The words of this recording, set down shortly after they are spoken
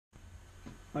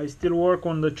I still work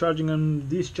on the charging and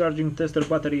discharging tester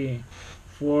battery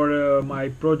for my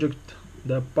project,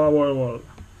 the PowerWall.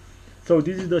 So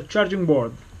this is the charging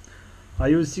board. I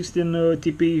use 16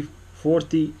 TP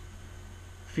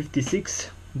 4056.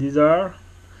 These are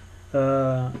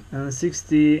and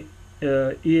 60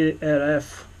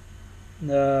 ERF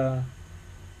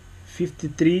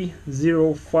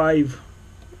 5305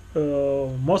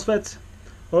 MOSFETs.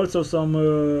 Also some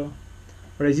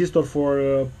resistor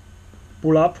for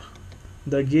pull up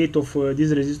the gate of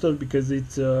this resistor because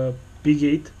it's a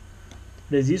P-gate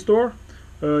resistor.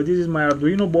 This is my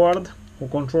Arduino board who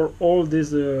control all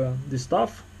this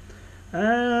stuff,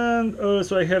 and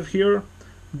so I have here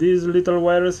these little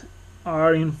wires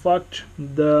are in fact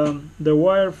the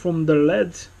wire from the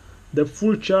LEDs, the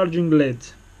full charging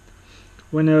LEDs.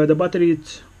 When the battery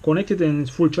is connected and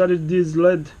it's full charged, this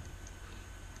LED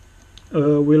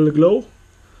will glow,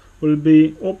 will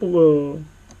be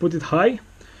put it high.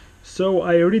 So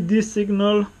I read this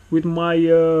signal with my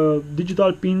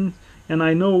digital pin, and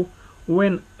I know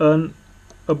when a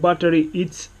battery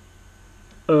is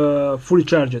fully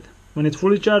charged. When it's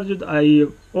fully charged, I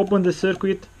open the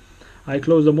circuit, I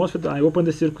close the MOSFET, I open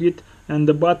the circuit, and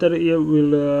the battery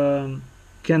will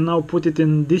can now put it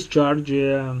in discharge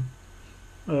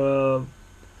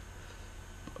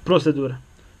procedure.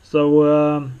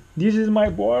 So this is my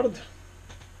board.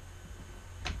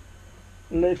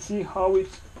 Let's see how it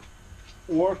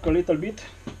works a little bit.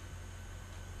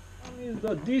 One is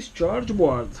the discharge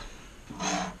board.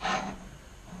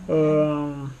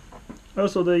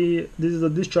 Also this is the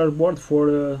discharge board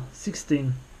for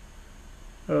 16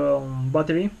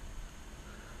 battery.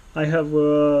 I have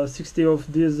 60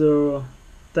 of these 10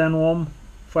 ohm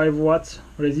 5 watts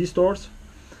resistors,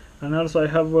 and also I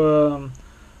have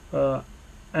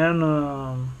N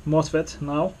MOSFETs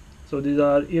now. So these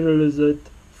are eRealised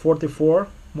 44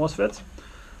 MOSFETs.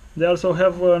 They also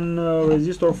have a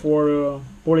resistor for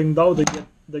pulling down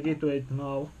the gateway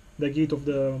now, the gate of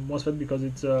the MOSFET, because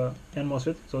it's N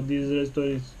MOSFET. So this resistor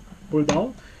is pulled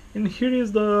down, and here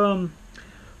is the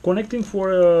connecting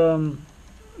for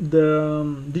the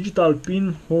digital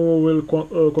pin who will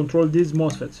control these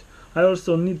MOSFETs. I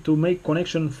also need to make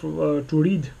connection to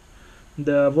read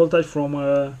the voltage from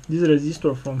this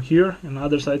resistor from here and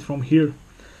other side from here.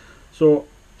 So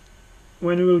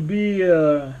when we will be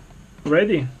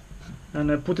ready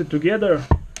and I put it together,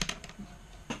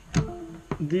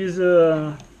 these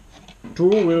two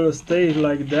will stay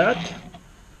like that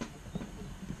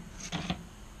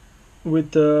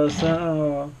with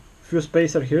few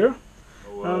spacer here.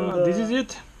 And this is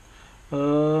it.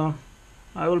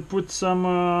 I will put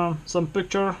some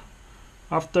picture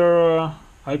after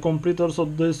I complete also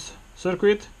this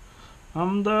circuit,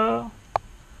 and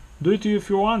do it if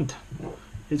you want.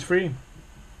 It's free.